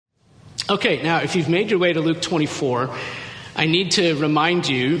Okay, now if you've made your way to Luke 24, I need to remind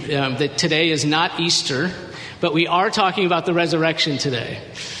you that today is not Easter, but we are talking about the resurrection today.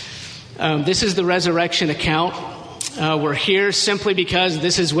 This is the resurrection account. We're here simply because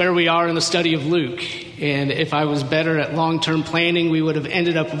this is where we are in the study of Luke. And if I was better at long-term planning, we would have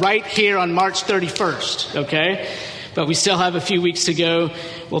ended up right here on March 31st, okay? But we still have a few weeks to go.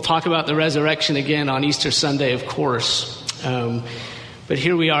 We'll talk about the resurrection again on Easter Sunday, of course. But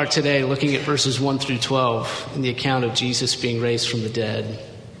here we are today looking at verses 1 through 12 in the account of Jesus being raised from the dead.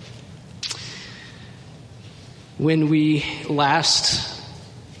 When we last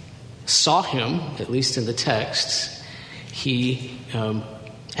saw him, at least in the text, he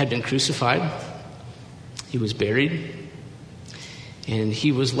had been crucified, he was buried, and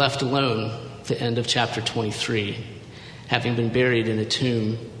he was left alone at the end of chapter 23, having been buried in a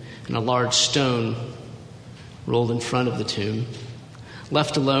tomb, and a large stone rolled in front of the tomb.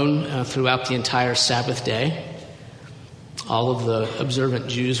 Left alone throughout the entire Sabbath day. All of the observant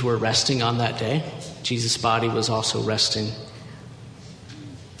Jews were resting on that day. Jesus' body was also resting.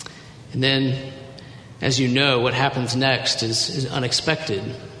 And then, as you know, what happens next is unexpected.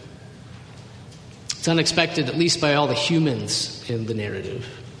 It's unexpected, at least by all the humans in the narrative.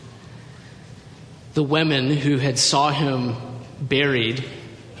 The women who had saw him buried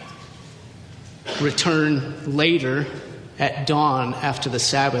return later at dawn after the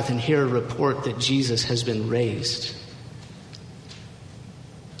Sabbath and hear a report that Jesus has been raised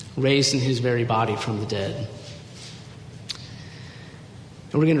in his very body from the dead.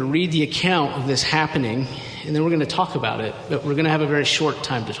 And we're going to read the account of this happening, and then we're going to talk about it, but we're going to have a very short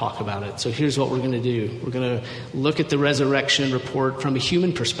time to talk about it. So here's what we're going to do. We're going to look at the resurrection report from a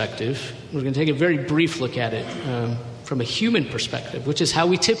human perspective. We're going to take a very brief look at it from a human perspective, which is how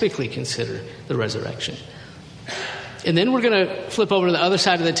we typically consider the resurrection. And then we're going to flip over to the other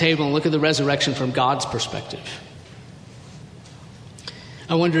side of the table and look at the resurrection from God's perspective.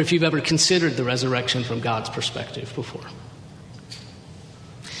 I wonder if you've ever considered the resurrection from God's perspective before.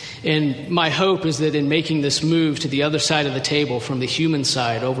 And my hope is that in making this move to the other side of the table, from the human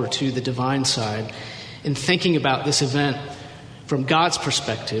side over to the divine side, and thinking about this event from God's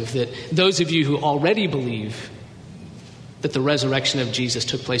perspective, that those of you who already believe that the resurrection of Jesus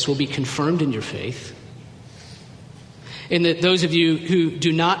took place will be confirmed in your faith, and that those of you who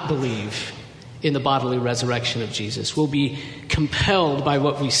do not believe in the bodily resurrection of Jesus will be compelled by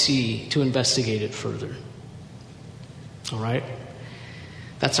what we see to investigate it further. All right?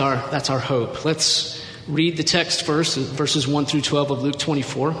 That's our hope. Let's read the text first, verses 1 through 12 of Luke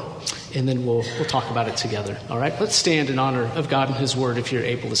 24, and then we'll talk about it together. All right? Let's stand in honor of God and his word if you're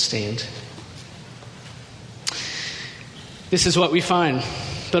able to stand. This is what we find.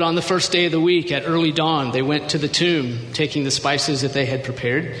 But on the first day of the week, at early dawn, they went to the tomb, taking the spices that they had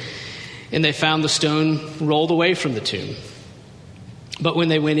prepared, and they found the stone rolled away from the tomb. But when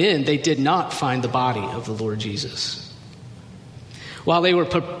they went in, they did not find the body of the Lord Jesus. While they were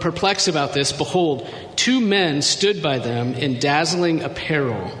perplexed about this, behold, two men stood by them in dazzling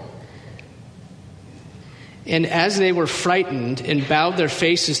apparel. And as they were frightened and bowed their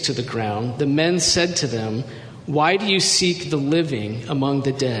faces to the ground, the men said to them, "Why do you seek the living among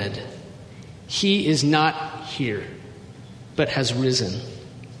the dead? He is not here, but has risen.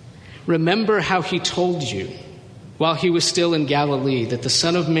 Remember how he told you, while he was still in Galilee, that the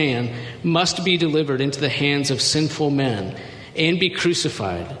Son of Man must be delivered into the hands of sinful men and be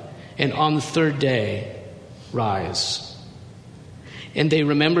crucified, and on the third day rise." And they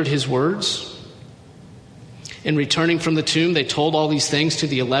remembered his words. And returning from the tomb, they told all these things to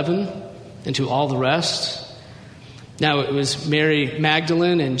the 11 and to all the rest. Now it was Mary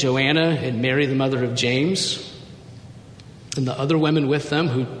Magdalene and Joanna and Mary, the mother of James, and the other women with them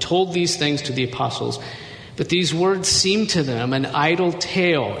who told these things to the apostles. But these words seemed to them an idle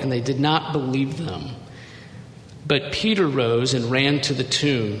tale, and they did not believe them. But Peter rose and ran to the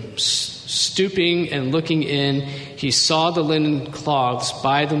tomb. Stooping and looking in, he saw the linen cloths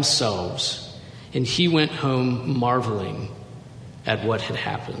by themselves, and he went home marveling at what had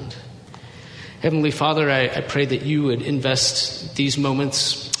happened. Heavenly Father, I pray that you would invest these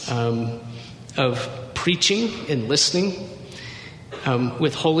moments of preaching and listening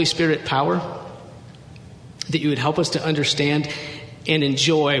with Holy Spirit power, that you would help us to understand and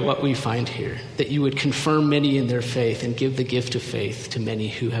enjoy what we find here, that you would confirm many in their faith and give the gift of faith to many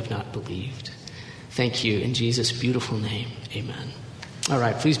who have not believed. Thank you. In Jesus' beautiful name, amen. All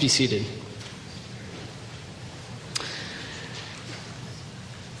right, please be seated.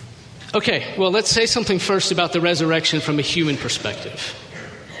 Okay, well, let's say something first about the resurrection from a human perspective.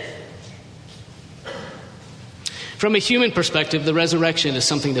 From a human perspective, the resurrection is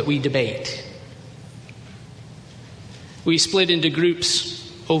something that we debate. We split into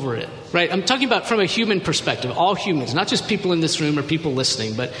groups over it, right? I'm talking about from a human perspective, all humans, not just people in this room or people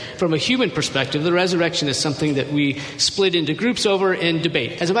listening, but from a human perspective, the resurrection is something that we split into groups over and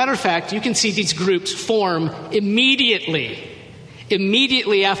debate. As a matter of fact, you can see these groups form immediately.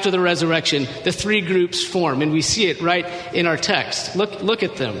 Immediately after the resurrection, the three groups form, and we see it right in our text. Look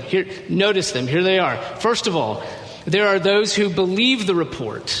at them. Here, notice them. Here they are. First of all, there are those who believe the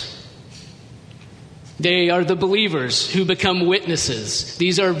report. They are the believers who become witnesses.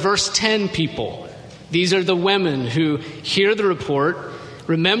 These are verse 10 people. These are the women who hear the report,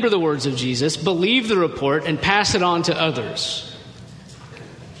 remember the words of Jesus, believe the report, and pass it on to others.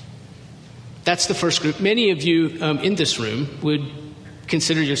 That's the first group. Many of you in this room would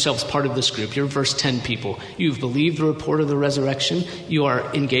consider yourselves part of this group. You're verse 10 people. You've believed the report of the resurrection. You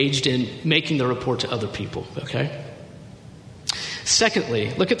are engaged in making the report to other people, okay?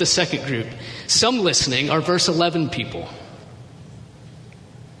 Secondly, look at the second group. Some listening are verse 11 people.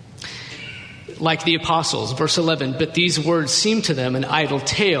 Like the apostles, verse 11, but these words seemed to them an idle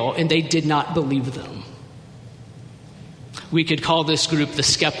tale, and they did not believe them. We could call this group the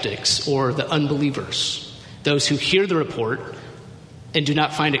skeptics or the unbelievers, those who hear the report and do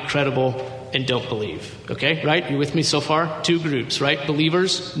not find it credible and don't believe. Okay, right? You with me so far? Two groups, right?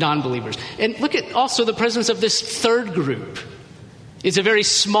 Believers, non-believers. And look at also the presence of this third group. It's a very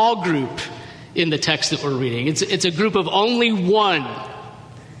small group in the text that we're reading. It's a group of only one.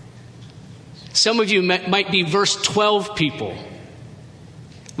 Some of you might be verse 12 people.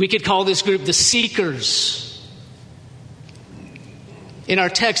 We could call this group the seekers. In our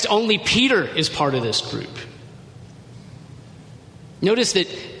text, only Peter is part of this group. Notice that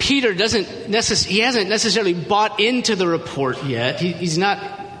Peter hasn't necessarily bought into the report yet. He's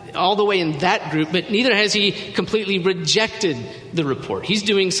not all the way in that group, but neither has he completely rejected the report. He's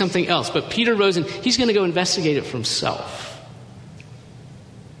doing something else. But Peter rose and he's going to go investigate it for himself.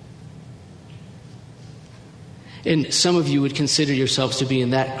 And some of you would consider yourselves to be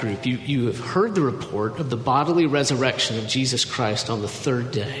in that group. You have heard the report of the bodily resurrection of Jesus Christ on the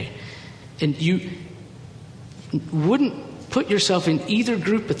third day. And you wouldn't put yourself in either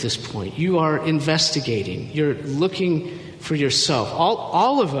group at this point. You are investigating. You're looking for yourself.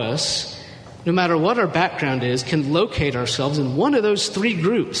 All of us, no matter what our background is, can locate ourselves in one of those three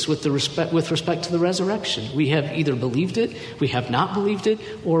groups with respect to the resurrection. We have either believed it, we have not believed it,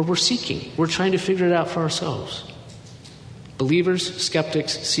 or we're seeking. We're trying to figure it out for ourselves. Believers,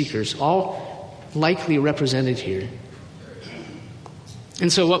 skeptics, seekers, all likely represented here.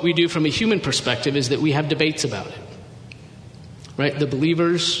 And so what we do from a human perspective is that we have debates about it. Right? The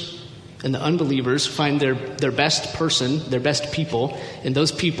believers and the unbelievers find their best person, their best people, and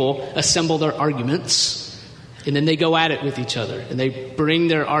those people assemble their arguments, and then they go at it with each other, and they bring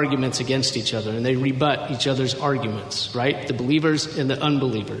their arguments against each other, and they rebut each other's arguments, right? The believers and the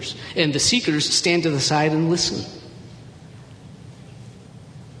unbelievers. And the seekers stand to the side and listen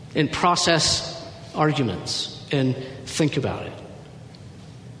and process arguments and think about it.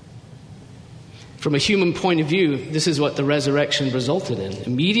 From a human point of view, this is what the resurrection resulted in.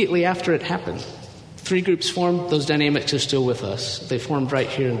 Immediately after it happened, three groups formed. Those dynamics are still with us. They formed right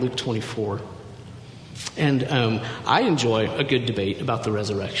here in Luke 24. And I enjoy a good debate about the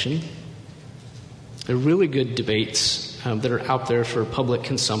resurrection. There are really good debates that are out there for public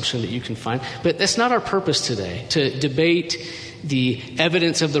consumption that you can find. But that's not our purpose today, to debate the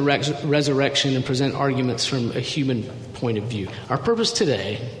evidence of the resurrection and present arguments from a human point of view. Our purpose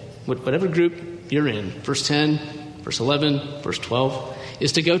today, whatever group you're in, verse 10, verse 11, verse 12,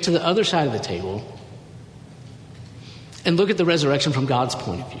 is to go to the other side of the table and look at the resurrection from God's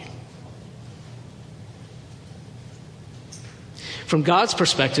point of view. From God's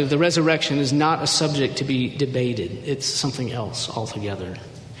perspective, the resurrection is not a subject to be debated. It's something else altogether.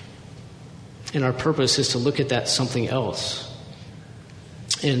 And our purpose is to look at that something else.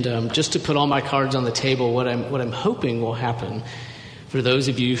 And just to put all my cards on the table, what I'm hoping will happen for those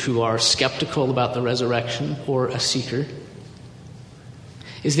of you who are skeptical about the resurrection or a seeker,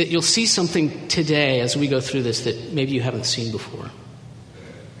 is that you'll see something today as we go through this that maybe you haven't seen before.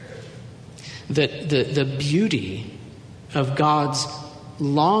 That the beauty of God's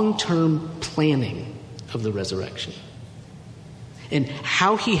long-term planning of the resurrection and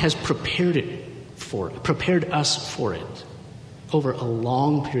how he has prepared us for it over a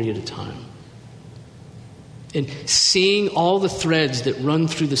long period of time. And seeing all the threads that run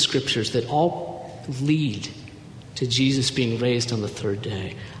through the scriptures that all lead to Jesus being raised on the third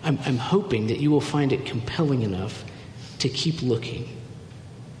day, I'm hoping that you will find it compelling enough to keep looking.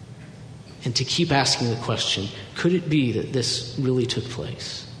 and to keep asking the question, could it be that this really took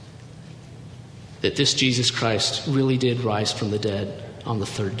place? That this Jesus Christ really did rise from the dead on the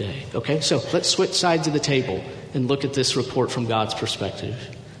third day? Okay, so let's switch sides of the table and look at this report from God's perspective.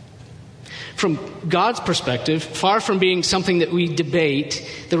 From God's perspective, far from being something that we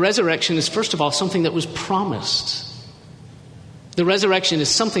debate, the resurrection is, first of all, something that was promised. The resurrection is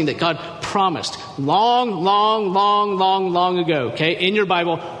something that God promised long ago, okay? In your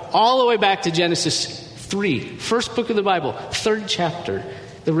Bible, all the way back to Genesis 3, first book of the Bible, third chapter,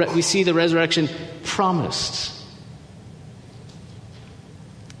 we see the resurrection promised.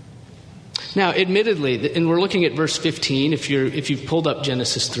 Now, admittedly, and we're looking at verse 15. If you've pulled up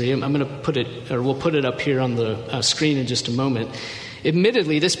Genesis 3, I'm going to put it, or we'll put it up here on the screen in just a moment.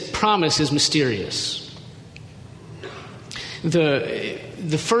 Admittedly, this promise is mysterious.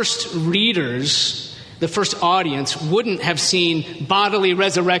 The first readers, the first audience, wouldn't have seen bodily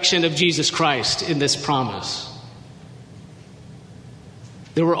resurrection of Jesus Christ in this promise.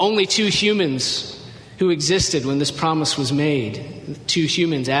 There were only two humans who existed when this promise was made. Two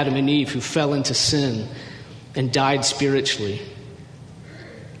humans, Adam and Eve, who fell into sin and died spiritually.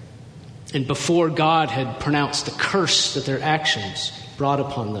 And before God had pronounced the curse that their actions brought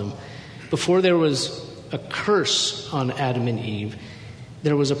upon them, before there was a curse on Adam and Eve,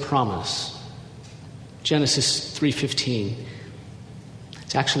 there was a promise. Genesis 3:15.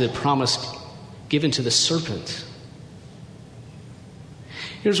 It's actually a promise given to the serpent.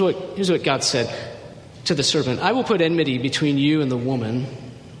 Here's what God said to the serpent. I will put enmity between you and the woman,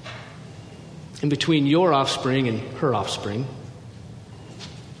 and between your offspring and her offspring.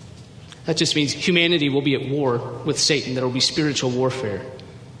 That just means humanity will be at war with Satan. There will be spiritual warfare.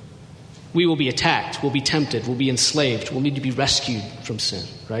 We will be attacked, we'll be tempted, we'll be enslaved, we'll need to be rescued from sin,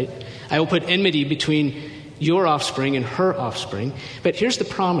 right? I will put enmity between your offspring and her offspring. But here's the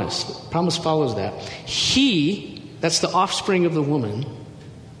promise. The promise follows that. He, that's the offspring of the woman,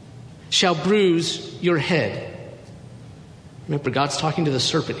 shall bruise your head. Remember, God's talking to the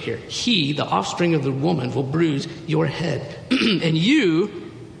serpent here. He, the offspring of the woman, will bruise your head. And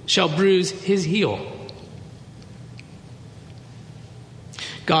you shall bruise his heel.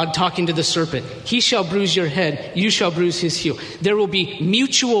 God talking to the serpent. He shall bruise your head. You shall bruise his heel. There will be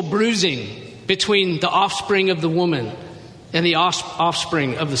mutual bruising between the offspring of the woman and the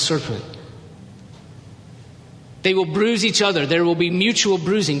offspring of the serpent. They will bruise each other. There will be mutual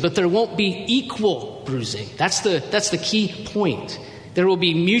bruising, but there won't be equal bruising. That's the key point. There will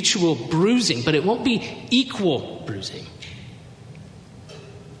be mutual bruising, but it won't be equal bruising.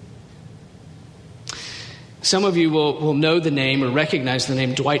 Some of you will know the name or recognize the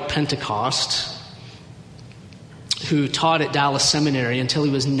name Dwight Pentecost, who taught at Dallas Seminary until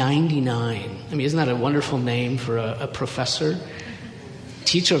he was 99. I mean, isn't that a wonderful name for a professor?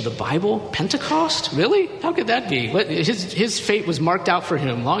 Teacher of the Bible? Pentecost? Really? How could that be? His fate was marked out for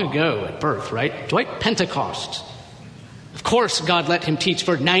him long ago at birth, right? Dwight Pentecost. Of course, God let him teach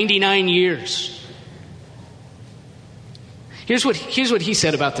for 99 years. Here's what he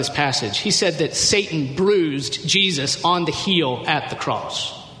said about this passage. He said that Satan bruised Jesus on the heel at the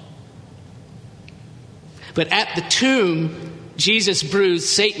cross. But at the tomb, Jesus bruised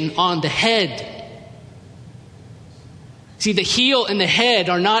Satan on the head. See, the heel and the head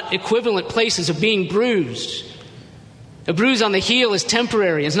are not equivalent places of being bruised. A bruise on the heel is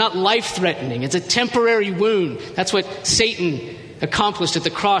temporary. It's not life-threatening. It's a temporary wound. That's what Satan accomplished at the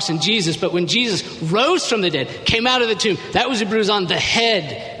cross in Jesus. But when Jesus rose from the dead, came out of the tomb, that was a bruise on the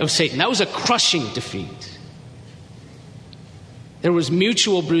head of Satan. That was a crushing defeat. There was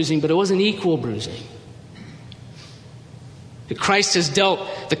mutual bruising, but it wasn't equal bruising. Christ has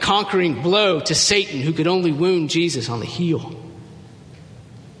dealt the conquering blow to Satan, who could only wound Jesus on the heel.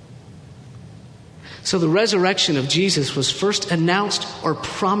 So the resurrection of Jesus was first announced or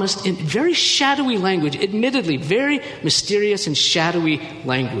promised in very shadowy language, admittedly very mysterious and shadowy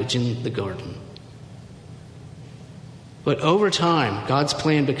language in the garden. But over time, God's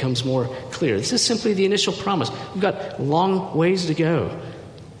plan becomes more clear. This is simply the initial promise. We've got long ways to go.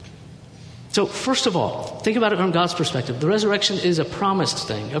 So first of all, think about it from God's perspective. The resurrection is a promised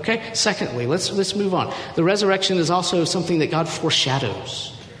thing, okay? Secondly, let's move on. The resurrection is also something that God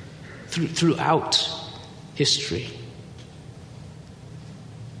foreshadows throughout history.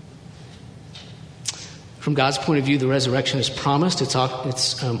 From God's point of view, the resurrection is promised. It's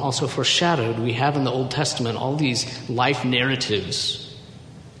also foreshadowed. We have in the Old Testament all these life narratives,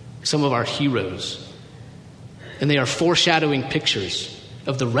 some of our heroes, and they are foreshadowing pictures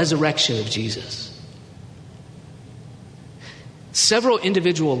of the resurrection of Jesus. Several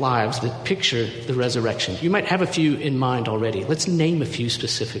individual lives that picture the resurrection. You might have a few in mind already. Let's name a few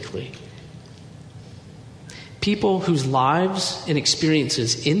specifically. People whose lives and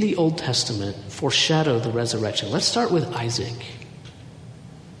experiences in the Old Testament foreshadow the resurrection. Let's start with Isaac.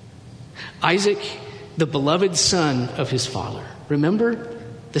 Isaac, the beloved son of his father. Remember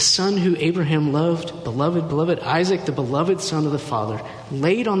the son who Abraham loved, beloved Isaac, the beloved son of the father,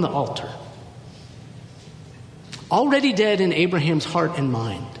 laid on the altar. Already dead in Abraham's heart and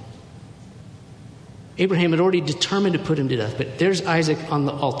mind. Abraham had already determined to put him to death, but there's Isaac on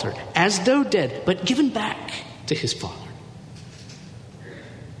the altar, as though dead, but given back to his father.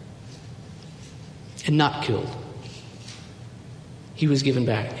 And not killed. He was given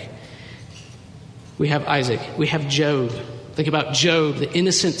back. We have Isaac. We have Job. Think about Job, the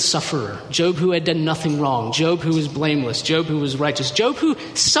innocent sufferer. Job who had done nothing wrong. Job who was blameless. Job who was righteous. Job who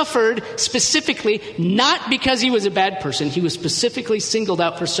suffered specifically not because he was a bad person. He was specifically singled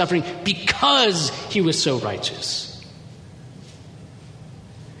out for suffering because he was so righteous.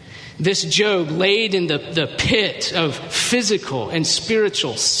 This Job laid in the pit of physical and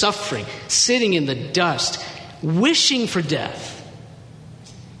spiritual suffering, sitting in the dust, wishing for death.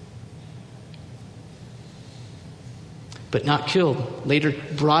 But not killed. Later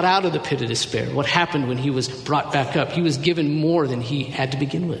brought out of the pit of despair. What happened when he was brought back up? He was given more than he had to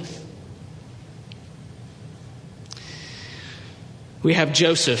begin with. We have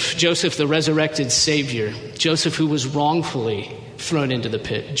Joseph. Joseph, the resurrected Savior. Joseph who was wrongfully thrown into the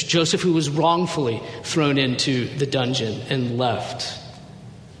pit. Joseph who was wrongfully thrown into the dungeon and left.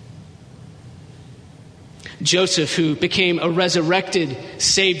 Joseph, who became a resurrected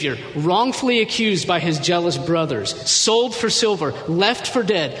Savior, wrongfully accused by his jealous brothers, sold for silver, left for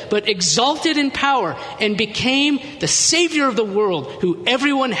dead, but exalted in power and became the Savior of the world who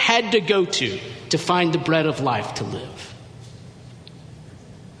everyone had to go to find the bread of life to live.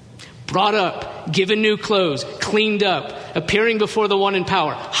 Brought up, given new clothes, cleaned up, appearing before the one in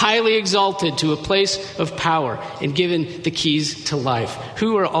power, highly exalted to a place of power, and given the keys to life.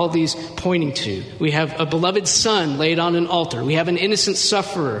 Who are all these pointing to? We have a beloved son laid on an altar. We have an innocent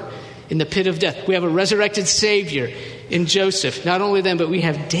sufferer in the pit of death. We have a resurrected Savior in Joseph. Not only them, but we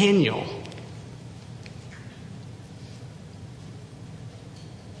have Daniel.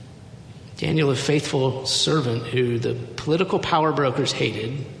 Daniel, a faithful servant who the political power brokers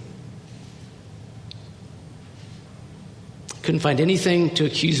hated. Couldn't find anything to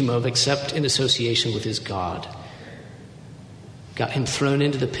accuse him of except in association with his God. Got him thrown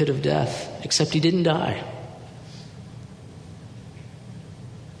into the pit of death, except he didn't die.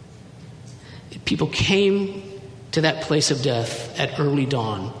 People came to that place of death at early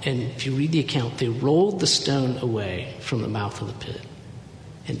dawn, and if you read the account, they rolled the stone away from the mouth of the pit,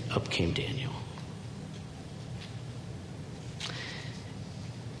 and up came Daniel.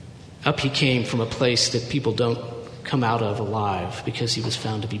 Up he came from a place that people don't come out of alive because he was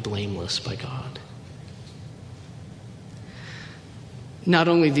found to be blameless by God. Not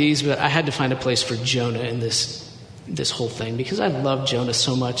only these, but I had to find a place for Jonah in this whole thing because I love Jonah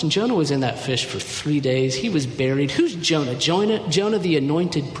so much. And Jonah was in that fish for 3 days. He was buried. Who's Jonah? Jonah the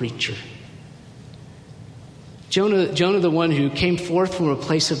anointed preacher. Jonah the one who came forth from a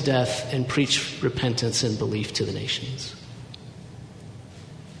place of death and preached repentance and belief to the nations.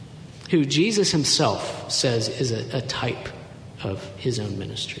 Who Jesus himself says is a type of his own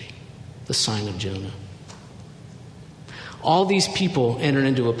ministry, the sign of Jonah. All these people enter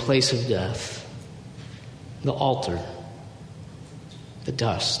into a place of death, the altar, the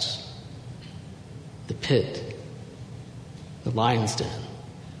dust, the pit, the lion's den,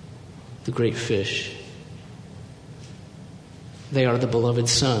 the great fish. They are the beloved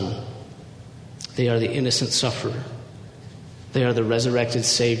son. They are the innocent sufferer. They are the resurrected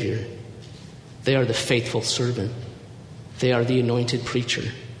Savior. They are the faithful servant. They are the anointed preacher.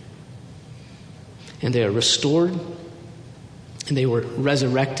 And they are restored, and they were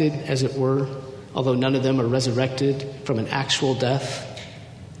resurrected, as it were, although none of them are resurrected from an actual death.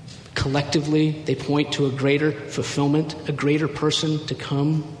 Collectively, they point to a greater fulfillment, a greater person to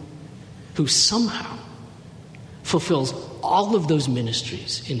come, who somehow fulfills all of those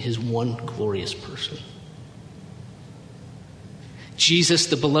ministries in his one glorious person. Jesus,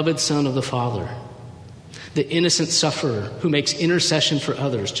 the beloved Son of the Father, the innocent sufferer who makes intercession for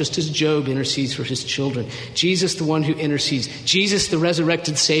others, just as Job intercedes for his children. Jesus, the one who intercedes. Jesus, the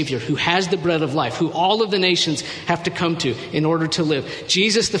resurrected Savior who has the bread of life, who all of the nations have to come to in order to live.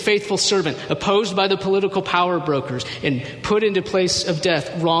 Jesus, the faithful servant, opposed by the political power brokers and put into place of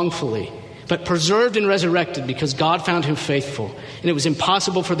death wrongfully, but preserved and resurrected because God found him faithful, and it was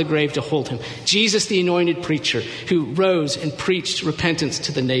impossible for the grave to hold him. Jesus, the anointed preacher, who rose and preached repentance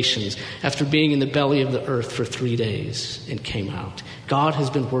to the nations after being in the belly of the earth for 3 days and came out. God has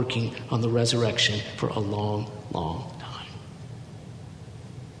been working on the resurrection for a long, long time.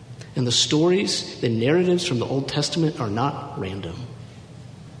 And the stories, the narratives from the Old Testament are not random.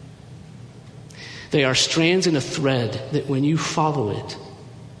 They are strands in a thread that when you follow it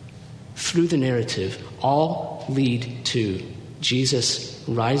through the narrative, all lead to Jesus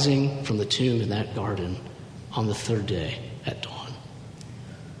rising from the tomb in that garden on the third day at dawn.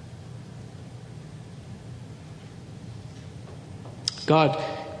 God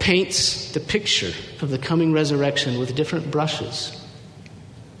paints the picture of the coming resurrection with different brushes.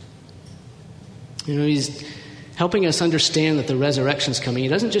 He's helping us understand that the resurrection is coming. He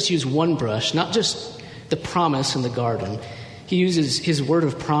doesn't just use one brush, not just the promise in the garden. He uses his word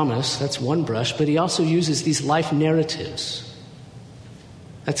of promise, that's one brush, but he also uses these life narratives.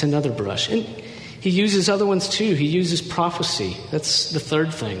 That's another brush. And he uses other ones too. He uses prophecy. That's the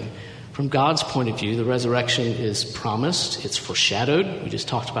third thing. From God's point of view, the resurrection is promised. It's foreshadowed. We just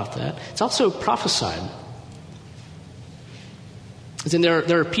talked about that. It's also prophesied. And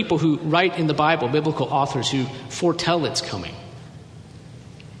there are people who write in the Bible, biblical authors, who foretell its coming.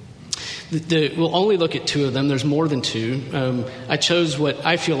 We'll only look at two of them. There's more than two. I chose what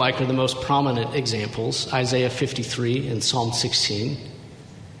I feel like are the most prominent examples, Isaiah 53 and Psalm 16.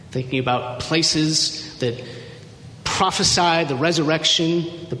 Thinking about places that prophesy the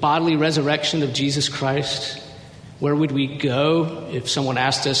resurrection, the bodily resurrection of Jesus Christ. Where would we go if someone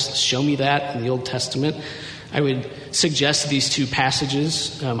asked us, show me that in the Old Testament? I would suggest these two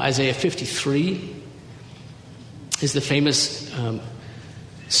passages. Isaiah 53 is the famous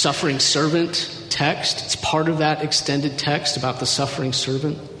suffering servant text. It's part of that extended text about the suffering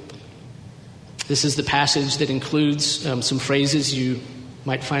servant. This is the passage that includes some phrases you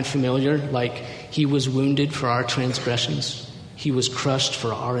might find familiar, like, he was wounded for our transgressions. He was crushed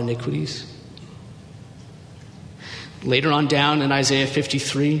for our iniquities. Later on down in Isaiah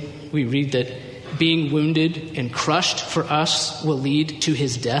 53, we read that being wounded and crushed for us will lead to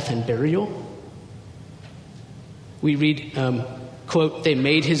his death and burial. We read, quote, they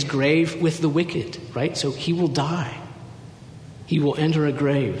made his grave with the wicked, right? So he will die. He will enter a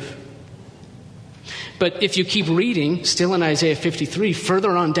grave. But if you keep reading, still in Isaiah 53,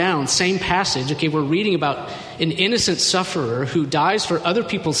 further on down, same passage, okay, we're reading about an innocent sufferer who dies for other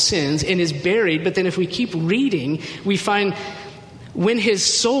people's sins and is buried. But then if we keep reading, we find when his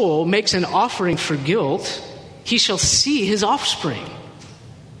soul makes an offering for guilt, he shall see his offspring.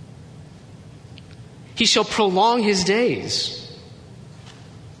 He shall prolong his days.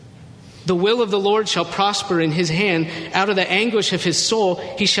 The will of the Lord shall prosper in his hand. Out of the anguish of his soul,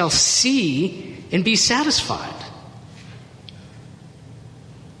 he shall see and be satisfied.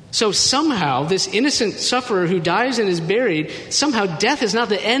 So somehow, this innocent sufferer who dies and is buried, somehow death is not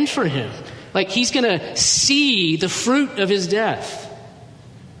the end for him. Like, he's going to see the fruit of his death.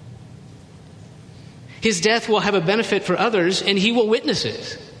 His death will have a benefit for others, and he will witness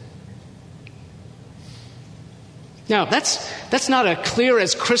it. Now, that's not a clear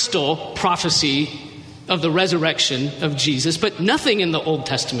as crystal prophecy of the resurrection of Jesus, but nothing in the Old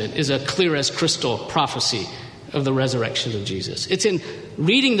Testament is a clear as crystal prophecy of the resurrection of Jesus. It's in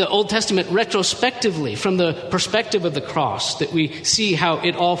reading the Old Testament retrospectively from the perspective of the cross that we see how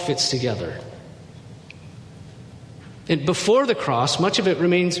it all fits together. And before the cross, much of it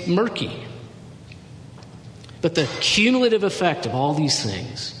remains murky. But the cumulative effect of all these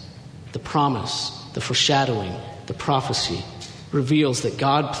things, the promise, the foreshadowing, the prophecy, reveals that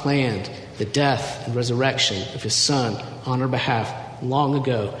God planned the death and resurrection of his Son on our behalf long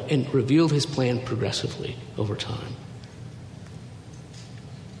ago and revealed his plan progressively over time.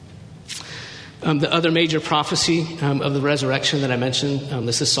 The other major prophecy of the resurrection that I mentioned,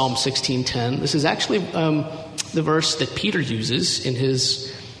 this is Psalm 16:10. This is actually the verse that Peter uses in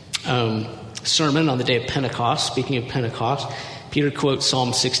his sermon on the day of Pentecost. Speaking of Pentecost, Peter quotes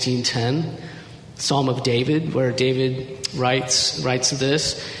Psalm 16:10, Psalm of David, where David writes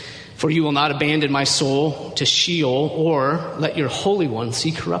this, "For you will not abandon my soul to Sheol, or let your Holy One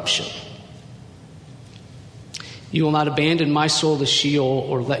see corruption." You will not abandon my soul to Sheol,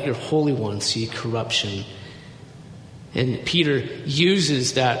 or let your Holy One see corruption. And Peter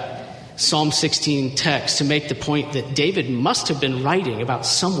uses that Psalm 16 text to make the point that David must have been writing about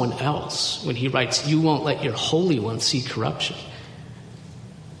someone else when he writes, "You won't let your Holy One see corruption."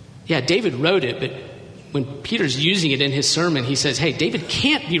 Yeah, David wrote it, but when Peter's using it in his sermon, he says, hey, David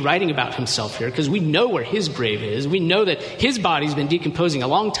can't be writing about himself here because we know where his grave is. We know that his body's been decomposing a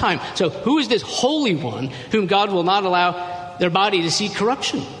long time. So who is this Holy One whom God will not allow their body to see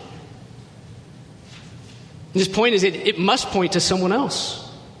corruption? His point is it must point to someone else.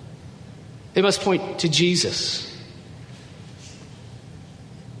 It must point to Jesus.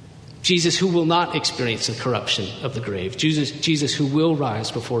 Jesus who will not experience the corruption of the grave. Jesus who will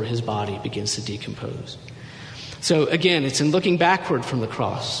rise before his body begins to decompose. So again, it's in looking backward from the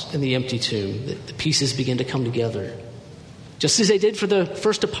cross and the empty tomb that the pieces begin to come together. Just as they did for the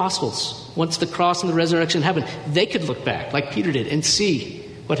first apostles. Once the cross and the resurrection happened, they could look back like Peter did and see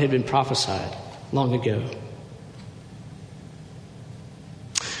what had been prophesied long ago.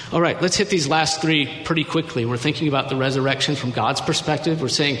 All right, let's hit these last three pretty quickly. We're thinking about the resurrection from God's perspective. We're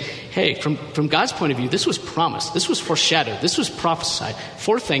saying, hey, from God's point of view, this was promised. This was foreshadowed. This was prophesied.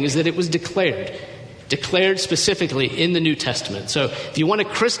 Fourth thing is that it was declared specifically in the New Testament. So if you want a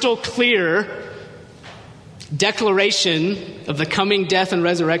crystal clear declaration of the coming death and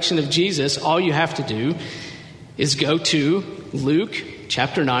resurrection of Jesus, all you have to do is go to Luke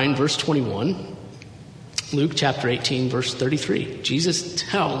chapter 9, verse 21. Luke chapter 18, verse 33. Jesus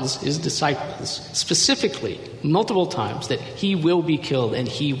tells his disciples specifically, multiple times, that he will be killed and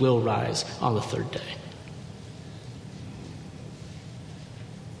he will rise on the third day.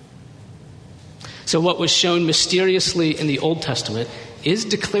 So what was shown mysteriously in the Old Testament is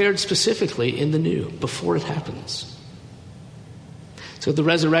declared specifically in the New before it happens. So the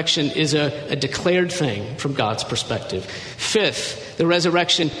resurrection is a declared thing from God's perspective. Fifth, the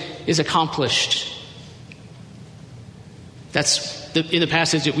resurrection is accomplished. That's in the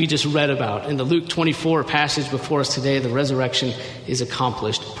passage that we just read about. In the Luke 24 passage before us today, the resurrection is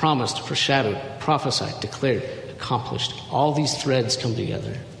accomplished, promised, foreshadowed, prophesied, declared, accomplished. All these threads come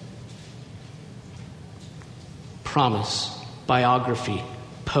together. Promise, biography,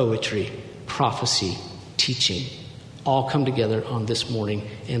 poetry, prophecy, teaching, all come together on this morning,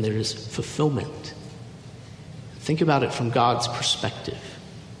 and there is fulfillment. Think about it from God's perspective.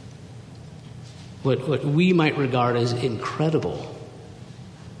 What we might regard as incredible,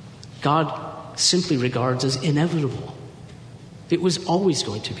 God simply regards as inevitable. It was always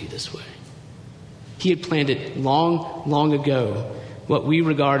going to be this way. He had planned it long, long ago. What we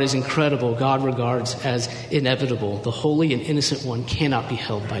regard as incredible, God regards as inevitable. The holy and innocent one cannot be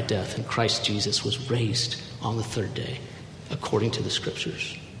held by death, and Christ Jesus was raised on the third day, according to the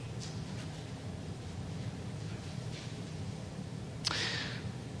Scriptures.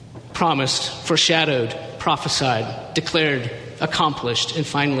 Promised, foreshadowed, prophesied, declared, accomplished, and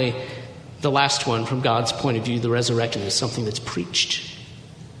finally, the last one from God's point of view, the resurrection is something that's preached.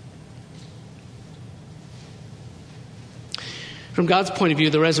 From God's point of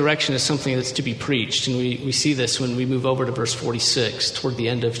view, the resurrection is something that's to be preached, and we see this when we move over to verse 46, toward the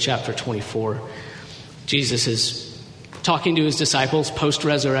end of chapter 24. Jesus is talking to his disciples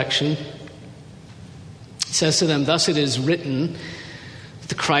post-resurrection. He says to them, "Thus it is written,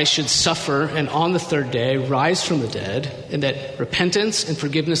 the Christ should suffer and on the third day rise from the dead, and that repentance and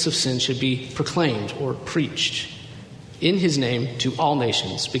forgiveness of sins should be proclaimed or preached in his name to all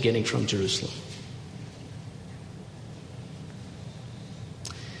nations, beginning from Jerusalem."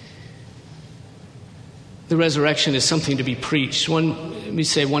 The resurrection is something to be preached. Let me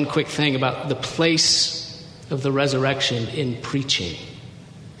say one quick thing about the place of the resurrection in preaching.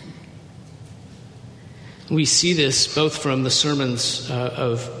 We see this both from the sermons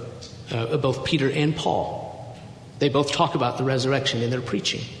of both Peter and Paul. They both talk about the resurrection in their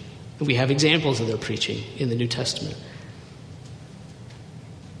preaching. And we have examples of their preaching in the New Testament.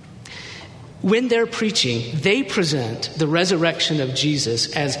 When they're preaching, they present the resurrection of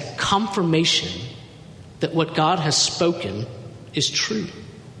Jesus as confirmation that what God has spoken is true.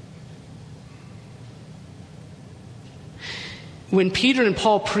 When Peter and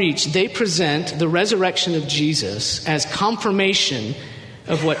Paul preach, they present the resurrection of Jesus as confirmation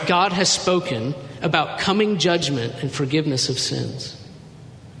of what God has spoken about coming judgment and forgiveness of sins.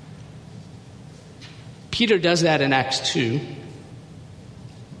 Peter does that in Acts 2.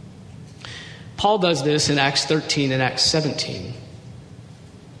 Paul does this in Acts 13 and Acts 17.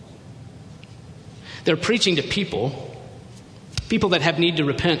 They're preaching to people that have need to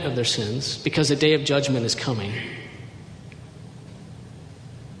repent of their sins because the day of judgment is coming.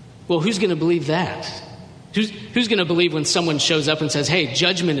 Well, who's going to believe that? Who's going to believe when someone shows up and says, hey,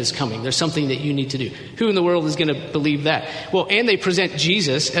 judgment is coming, there's something that you need to do? Who in the world is going to believe that? Well, and they present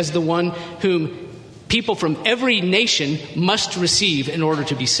Jesus as the one whom people from every nation must receive in order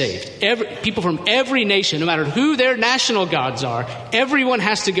to be saved. People from every nation, no matter who their national gods are, everyone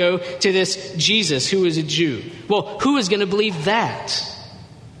has to go to this Jesus who is a Jew. Well, who is going to believe that?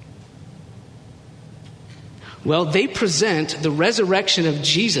 Well, they present the resurrection of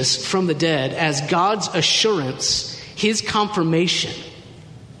Jesus from the dead as God's assurance, his confirmation,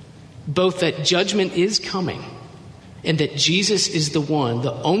 both that judgment is coming and that Jesus is the one,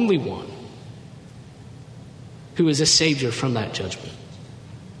 the only one, who is a savior from that judgment.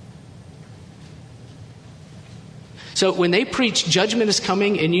 So when they preach judgment is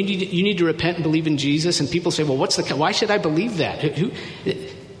coming and you need to repent and believe in Jesus, and people say, well, why should I believe that?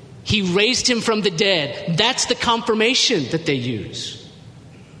 He raised him from the dead. That's the confirmation that they use.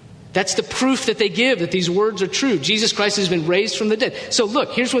 That's the proof that they give that these words are true. Jesus Christ has been raised from the dead. So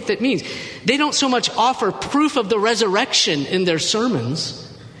look, here's what that means. They don't so much offer proof of the resurrection in their sermons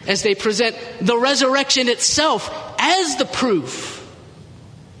as they present the resurrection itself as the proof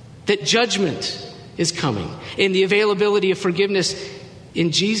that judgment is coming and the availability of forgiveness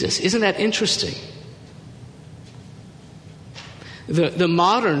in Jesus. Isn't that interesting? The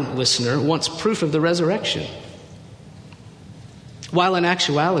modern listener wants proof of the resurrection, while in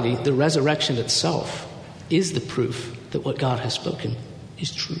actuality, the resurrection itself is the proof that what God has spoken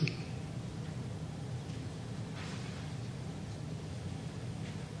is true.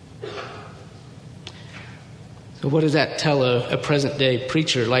 So what does that tell a present-day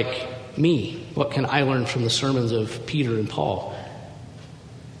preacher like me? What can I learn from the sermons of Peter and Paul?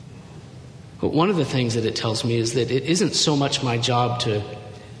 But one of the things that it tells me is that it isn't so much my job to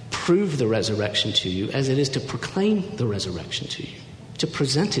prove the resurrection to you as it is to proclaim the resurrection to you, to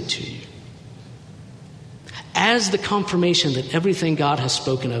present it to you as the confirmation that everything God has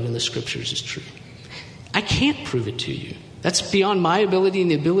spoken of in the scriptures is true. I can't prove it to you. That's beyond my ability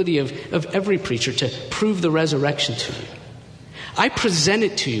and the ability of every preacher to prove the resurrection to you. I present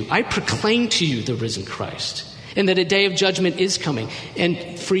it to you. I proclaim to you the risen Christ, and that a day of judgment is coming,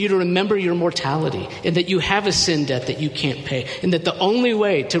 and for you to remember your mortality, and that you have a sin debt that you can't pay, and that the only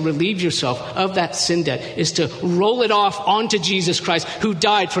way to relieve yourself of that sin debt is to roll it off onto Jesus Christ, who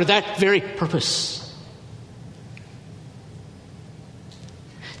died for that very purpose.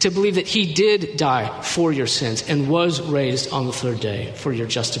 To believe that he did die for your sins and was raised on the third day for your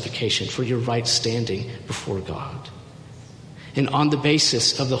justification, for your right standing before God. And on the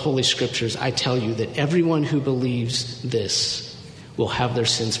basis of the Holy Scriptures, I tell you that everyone who believes this will have their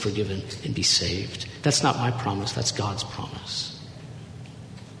sins forgiven and be saved. That's not my promise, that's God's promise.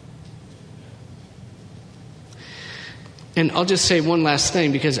 And I'll just say one last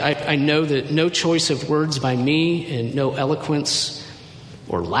thing, because I know that no choice of words by me and no eloquence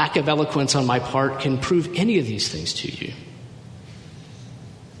or lack of eloquence on my part can prove any of these things to you.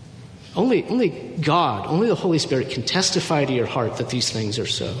 Only God, only the Holy Spirit can testify to your heart that these things are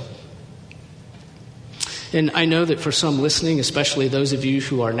so. And I know that for some listening, especially those of you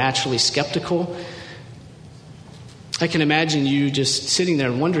who are naturally skeptical, I can imagine you just sitting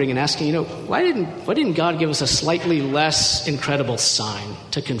there wondering and asking, why didn't God give us a slightly less incredible sign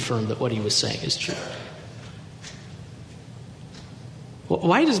to confirm that what he was saying is true?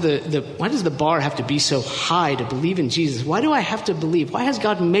 Why does the bar have to be so high to believe in Jesus? Why do I have to believe? Why has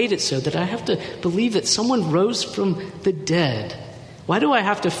God made it so that I have to believe that someone rose from the dead? Why do I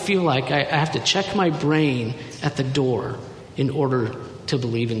have to feel like I have to check my brain at the door in order to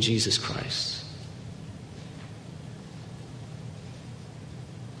believe in Jesus Christ?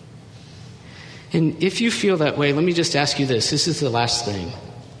 And if you feel that way, let me just ask you this. This is the last thing.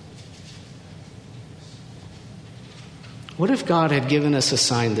 What if God had given us a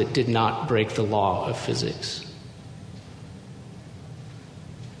sign that did not break the law of physics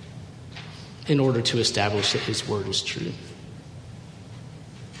in order to establish that his word is true?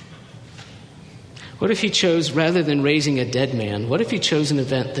 What if he chose, rather than raising a dead man, what if he chose an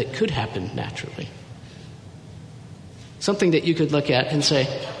event that could happen naturally? Something that you could look at and say,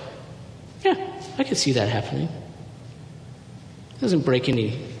 yeah, I could see that happening. It doesn't break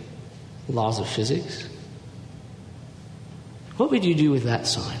any laws of physics. What would you do with that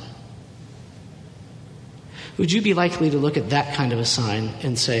sign? Would you be likely to look at that kind of a sign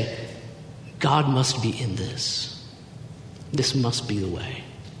and say, God must be in this. This must be the way.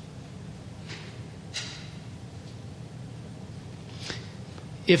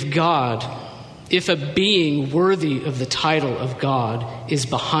 If a being worthy of the title of God is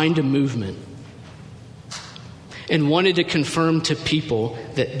behind a movement and wanted to confirm to people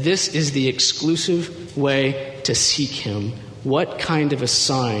that this is the exclusive way to seek him, what kind of a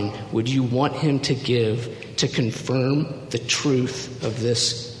sign would you want him to give to confirm the truth of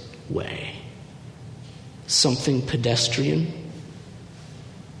this way? something pedestrian,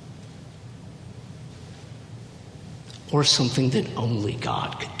 or something that only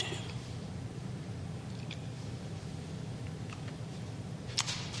God could do.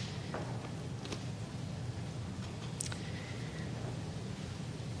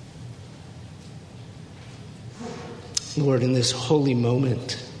 Lord, in this holy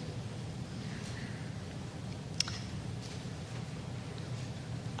moment,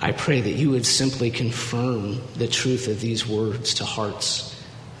 I pray that you would simply confirm the truth of these words to hearts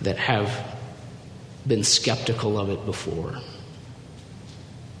that have been skeptical of it before.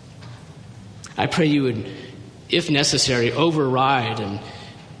 I pray you would, if necessary, override and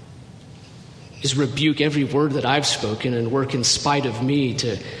just rebuke every word that I've spoken and work in spite of me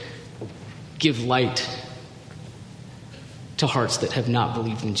to give light to hearts that have not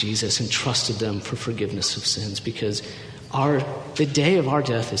believed in Jesus and trusted them for forgiveness of sins, because the day of our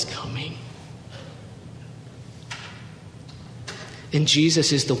death is coming. And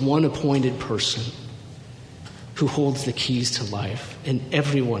Jesus is the one appointed person who holds the keys to life, and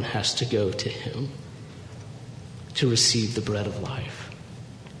everyone has to go to him to receive the bread of life.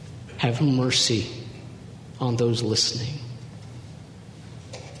 Have mercy on those listening.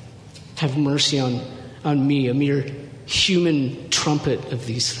 Have mercy on me, a mere human trumpet of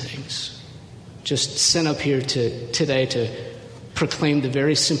these things, just sent up here today to proclaim the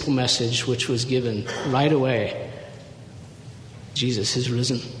very simple message which was given right away. Jesus is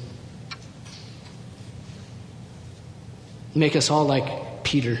risen. Make us all like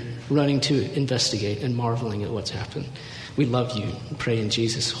Peter, running to investigate and marveling at what's happened. We love you and pray in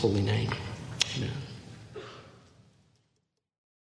Jesus' holy name. Amen.